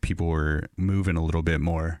 and like people were moving a little bit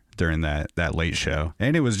more during that late show.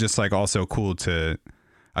 And it was just like also cool to,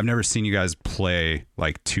 I've never seen you guys play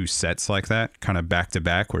like two sets like that, kind of back to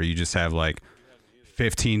back, where you just have like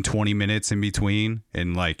 15, 20 minutes in between.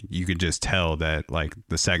 And like, you could just tell that like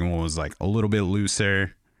the second one was like a little bit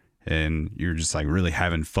looser and you're just like really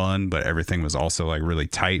having fun, but everything was also like really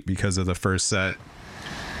tight because of the first set.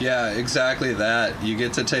 Yeah, exactly that. You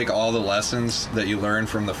get to take all the lessons that you learned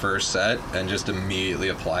from the first set and just immediately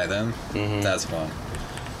apply them. That's fun.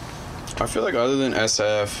 I feel like other than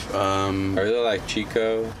SF, I really like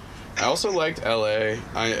Chico. I also liked LA.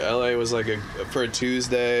 LA was like for a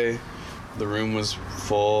Tuesday, the room was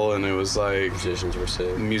full, and it was like Musicians were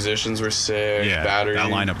sick. musicians were sick. Yeah, Battery, that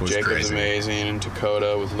lineup was Jacob's crazy. amazing, and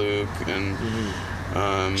Dakota with Luke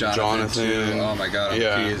and Jonathan. too. Oh my god,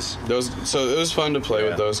 on keys. So it was fun to play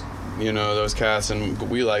with Yeah. those, those cats, and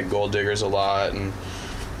we like Gold Diggers a lot, and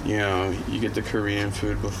you get the Korean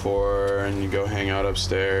food before, and you go hang out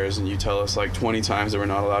upstairs, and you tell us like 20 times that we're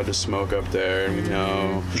not allowed to smoke up there, and we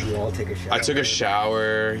know. You all take a shower. I took a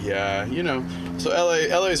shower, yeah, So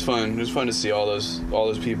LA is fun. It was fun to see all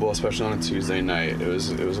those people, especially on a Tuesday night. It was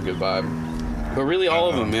a good vibe. But really, all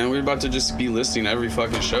of them, man. We're about to just be listing every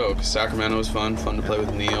fucking show. 'Cause Sacramento was fun to play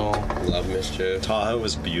with Neil. Love Mischief. Tahoe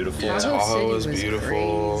was beautiful. Tahoe Tahoe City was was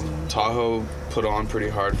beautiful. crazy. Tahoe put on pretty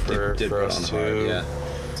hard for Did put us on too. hard, yeah.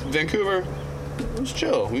 Vancouver, it was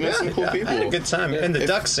chill. We met some cool people. I had a good time. And the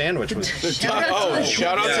duck sandwich was Shout out to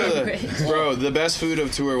Shout out the- to the bro. The best food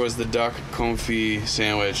of tour was the duck confit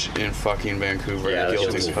sandwich in fucking Vancouver yeah, at that shit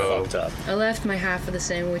Guilty's was Cove. fucked up. I left my half of the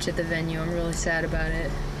sandwich at the venue. I'm really sad about it.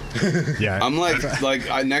 Yeah. I'm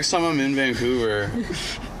next time I'm in Vancouver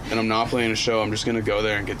and I'm not playing a show, I'm just gonna go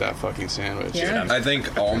there and get that fucking sandwich. Yeah. I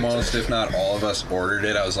think almost, if not all of us, ordered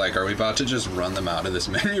it. I was like, are we about to just run them out of this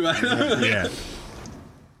menu item? Yeah.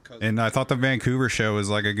 And I thought the Vancouver show was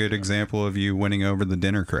like a good example of you winning over the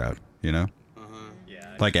dinner crowd, you know? Yeah.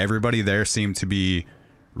 Like everybody there seemed to be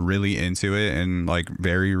really into it and like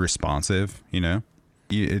very responsive, you know?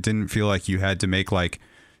 It didn't feel like you had to make like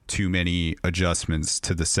too many adjustments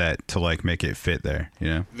to the set to like make it fit there, you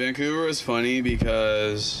know? Vancouver was funny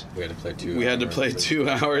because We had to play 2 we had to hours. play 2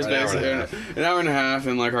 hours, An hour and a basically. half. An hour and a half,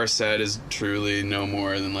 and like our set is truly no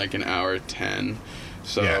more than like an hour 10.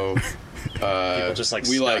 So People just like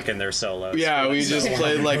we stuck in their solos. yeah, for, we like, just so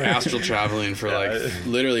played long. like astral traveling for like Yeah.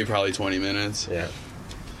 literally probably 20 minutes. Yeah.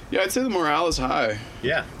 Yeah, I'd say the morale is high.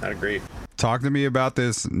 Yeah, I'd agree. Talk to me about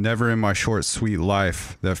this Never in My Short Sweet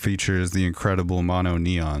Life that features the incredible Mono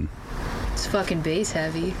Neon. It's fucking bass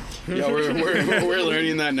heavy. Yeah, we're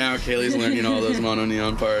learning that now. Kaylee's learning all those mono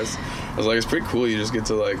neon parts. I was like, it's pretty cool. You just get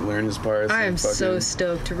to like learn his parts. I am and so fucking-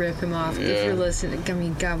 stoked to rip him off. Yeah. If you're listening, I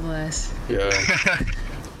mean, God bless. Yeah.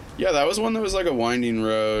 Yeah, that was one that was like a winding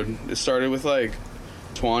road. It started with like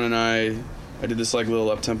Twan and I did this like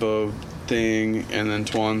little up-tempo thing, and then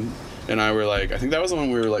Twan and I were like, I think that was the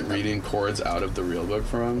one we were like reading chords out of the real book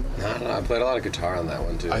from. I played a lot of guitar on that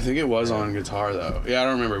one too. I think it was on guitar though. Yeah, I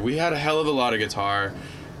don't remember. We had a hell of a lot of guitar.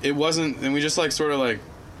 It wasn't, and we just like sort of like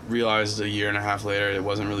realized a year and a half later it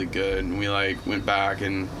wasn't really good, and we like went back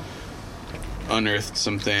and unearthed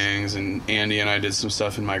some things, and Andy and I did some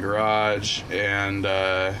stuff in my garage, and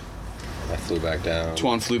I flew back down.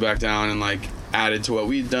 Twan flew back down and like added to what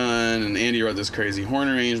we'd done, and Andy wrote this crazy horn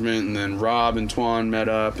arrangement, and then Rob and Twan met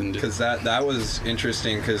up and because that was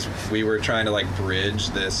interesting, because we were trying to like bridge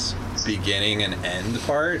this beginning and end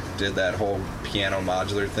part, did that whole piano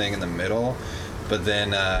modular thing in the middle, but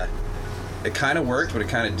then it kind of worked, but it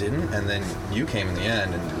kind of didn't, and then you came in the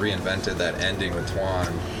end and reinvented that ending with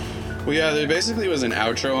Twan. Well, yeah, there basically was an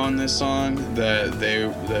outro on this song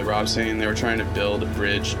that Rob's saying they were trying to build a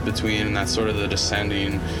bridge between, and that's sort of the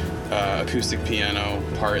descending acoustic piano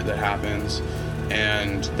part that happens,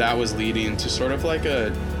 and that was leading to sort of like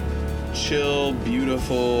a chill,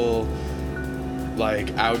 beautiful like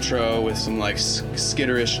outro with some like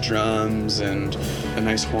skitterish drums and a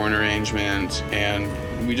nice horn arrangement, and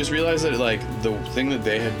we just realized that like the thing that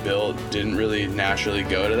they had built didn't really naturally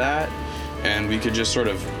go to that, and we could just sort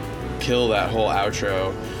of kill that whole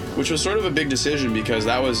outro, which was sort of a big decision, because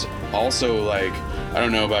that was also like, I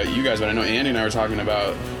don't know about you guys, but I know Andy and I were talking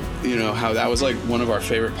about, you know, how that was like one of our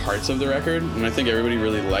favorite parts of the record, and I think everybody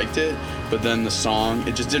really liked it, but then the song,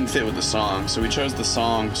 it just didn't fit with the song, so we chose the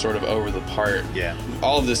song sort of over the part. Yeah.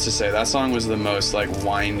 All of this to say, that song was the most like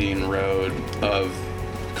winding road of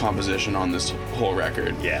composition on this whole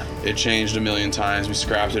record. Yeah. It changed a million times. We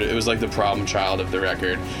scrapped it. It was like the problem child of the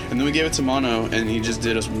record. And then we gave it to Mono, and he just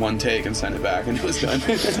did us one take and sent it back, and it was done.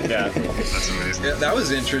 Yeah, that's amazing. Yeah, that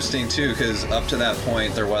was interesting too, because up to that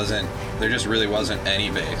point there just really wasn't any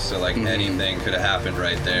bass, so like anything could have happened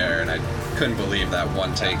right there, and I couldn't believe that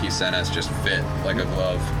one take he sent us just fit like a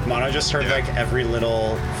glove. Mono just heard like every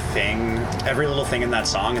little thing in that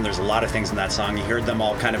song, and there's a lot of things in that song. He heard them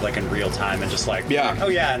all kind of like in real time, and just like, oh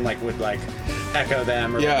yeah, and like would like echo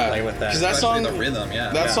them or play with them. Because that Especially song, the rhythm,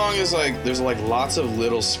 that song is like, there's like lots of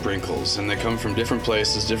little sprinkles, and they come from different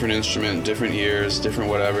places, different instrument, different ears, different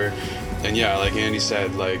whatever. And yeah, like Andy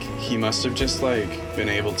said, like he must have just like been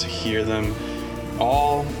able to hear them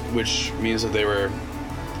all, which means that they were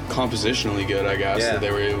compositionally good, I guess, that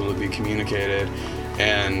they were able to be communicated,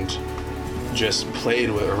 and just played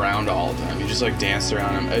around all of them. You just like danced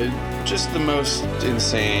around them. Just the most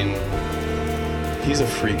insane. He's a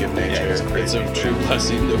freak of nature. Yeah, it's a true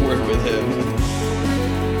blessing to work with him.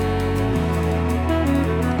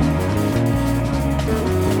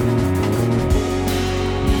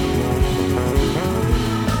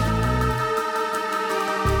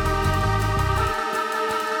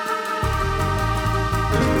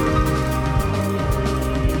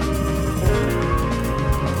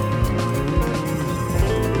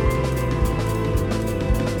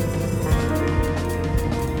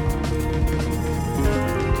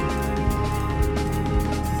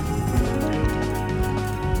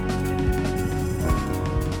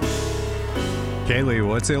 Kaylee,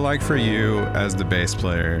 what's it like for you as the bass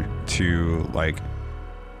player to like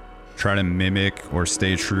try to mimic or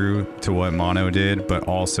stay true to what Mono did, but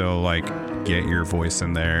also like get your voice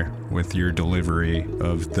in there with your delivery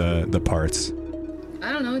of the parts?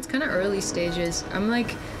 I don't know, it's kind of early stages. I'm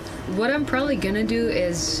like, what I'm probably gonna do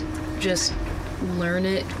is just learn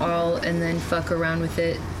it all and then fuck around with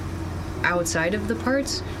it outside of the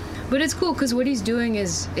parts. But it's cool because what he's doing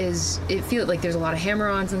is it feels like there's a lot of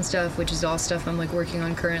hammer-ons and stuff, which is all stuff I'm like working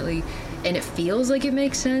on currently, and it feels like it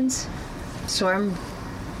makes sense. So I'm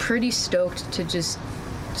pretty stoked to just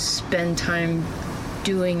spend time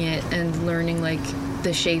doing it and learning like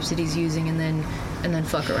the shapes that he's using, and then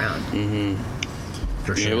fuck around. Being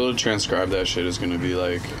able to transcribe that shit is going to be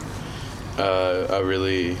like a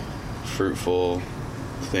really fruitful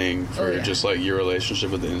thing for just like your relationship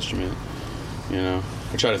with the instrument, you know.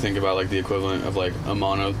 I try to think about like the equivalent of like a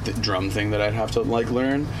mono drum thing that I'd have to like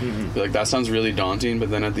learn. Be like, that sounds really daunting, but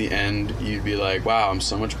then at the end you'd be like, wow, I'm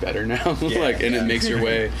so much better now. It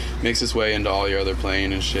makes its way into all your other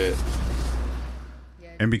playing and shit.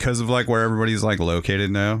 And because of like where everybody's like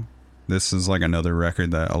located now, this is like another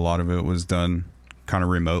record that a lot of it was done kind of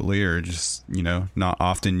remotely, or just, you know, not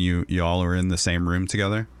often you all are in the same room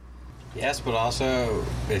together. Yes, but also,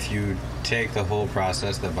 if you take the whole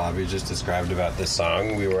process that Bobby just described about this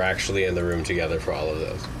song, we were actually in the room together for all of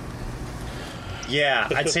those. Yeah,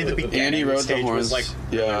 I'd say the beginning Andy wrote the stage horns. was like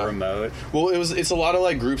really remote. Well, it's a lot of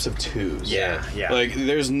like groups of twos. Yeah. Like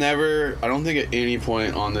there's never, I don't think at any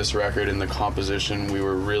point on this record in the composition we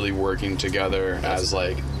were really working together as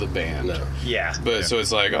like the band. No. Yeah. But so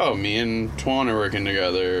it's like, oh, me and Twan are working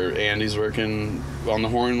together. Andy's working on the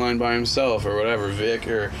horn line by himself or whatever. Vic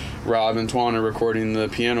or Rob and Twan are recording the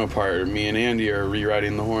piano part. Or me and Andy are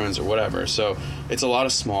rewriting the horns or whatever. So it's a lot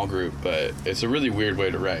of small group, but it's a really weird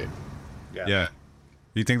way to write. Yeah.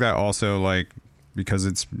 Do you think that also, like, because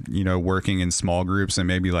it's, you know, working in small groups and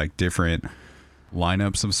maybe like different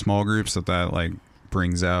lineups of small groups, that like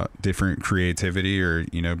brings out different creativity or,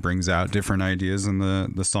 you know, brings out different ideas in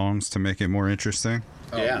the songs to make it more interesting?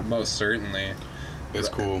 Oh, most certainly. It's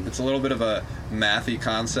cool. It's a little bit of a mathy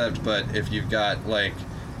concept, but if you've got, like,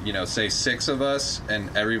 you know, say 6 of us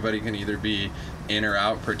and everybody can either be in or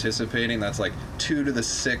out participating, that's like 2 to the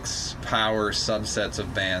 6 power subsets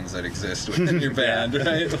of bands that exist within your band,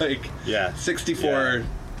 right? Like 64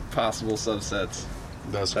 possible subsets.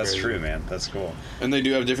 That's true, man. That's cool. And they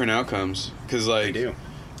do have different outcomes because, like, They do.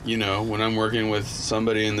 You know, when I'm working with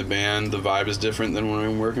somebody in the band, the vibe is different than when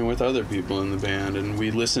I'm working with other people in the band, and we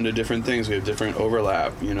listen to different things. We have different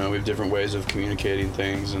overlap. You know, we have different ways of communicating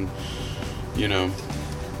things, and you know,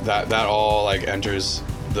 that all like enters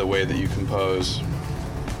the way that you compose.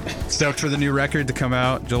 Stoked for the new record to come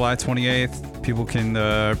out July 28th. People can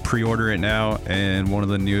pre-order it now, and one of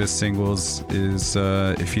the newest singles is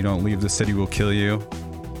If You Don't Leave, the City Will Kill You.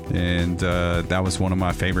 And that was one of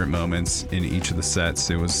my favorite moments in each of the sets.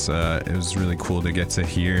 It was really cool to get to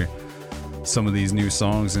hear some of these new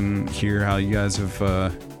songs and hear how you guys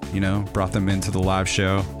have you know, brought them into the live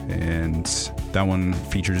show. And that one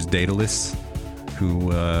features Daedalus, who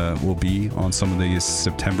will be on some of these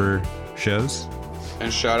September shows.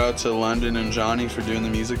 And shout out to London and Johnny for doing the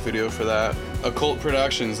music video for that. Occult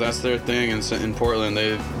Productions, that's their thing in Portland.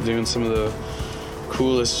 They're doing some of the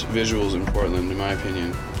coolest visuals in Portland, in my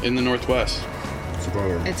opinion, in the Northwest. It's a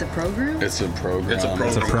program. It's a program. It's a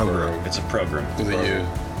program. It's a program. Is it you?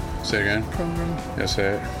 Say it again. Program. Yeah,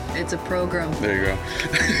 say it. It's a program. There you go.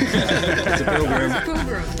 It's a program. It's a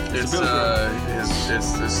program.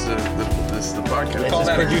 It's the podcast. Call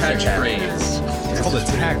that a It's called a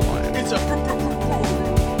tagline. It's a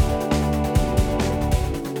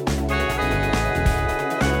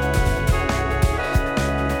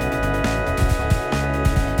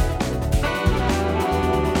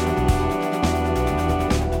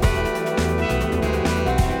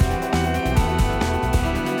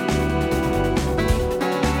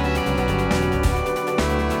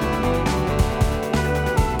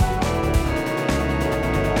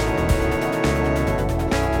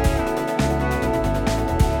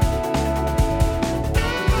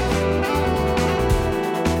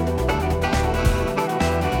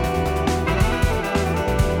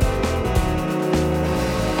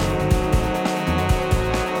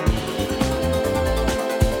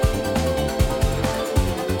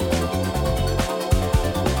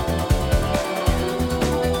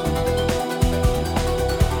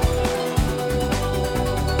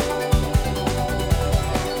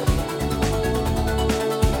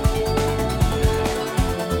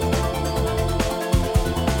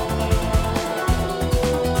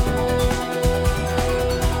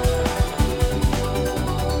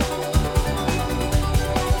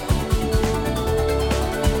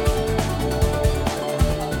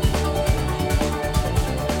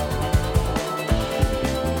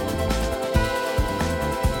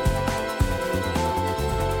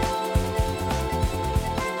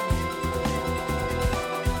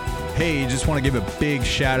Hey, just want to give a big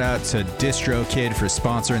shout out to DistroKid for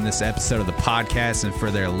sponsoring this episode of the podcast and for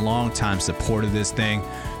their longtime support of this thing.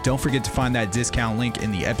 Don't forget to find that discount link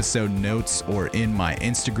in the episode notes or in my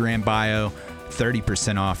Instagram bio.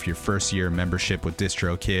 30% off your first year membership with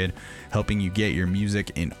DistroKid, helping you get your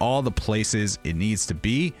music in all the places it needs to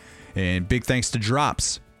be. And big thanks to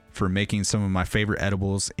Drops for making some of my favorite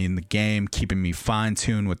edibles in the game, keeping me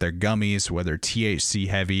fine-tuned with their gummies, whether THC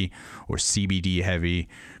heavy or CBD heavy.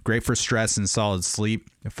 Great for stress and solid sleep.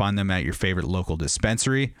 Find them at your favorite local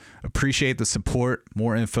dispensary. Appreciate the support.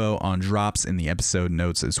 More info on Drops in the episode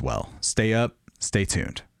notes as well. Stay up, stay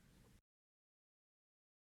tuned.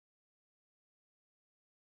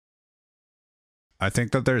 I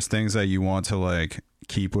think that there's things that you want to like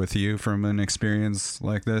keep with you from an experience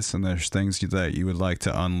like this, and there's things that you would like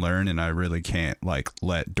to unlearn, and I really can't like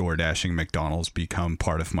let door dashing McDonald's become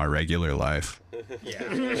part of my regular life.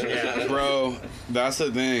 Yeah, bro, that's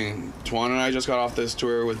the thing. Twan and I just got off this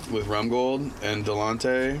tour with Rumgold and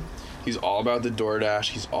Delante. He's all about the DoorDash.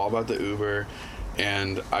 He's all about the Uber,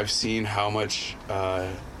 and I've seen how much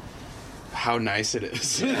how nice it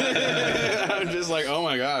is. I'm just like, oh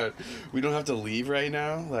my god, we don't have to leave right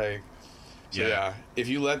now. Like, so yeah, if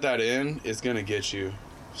you let that in, it's gonna get you.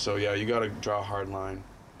 So yeah, you gotta draw a hard line.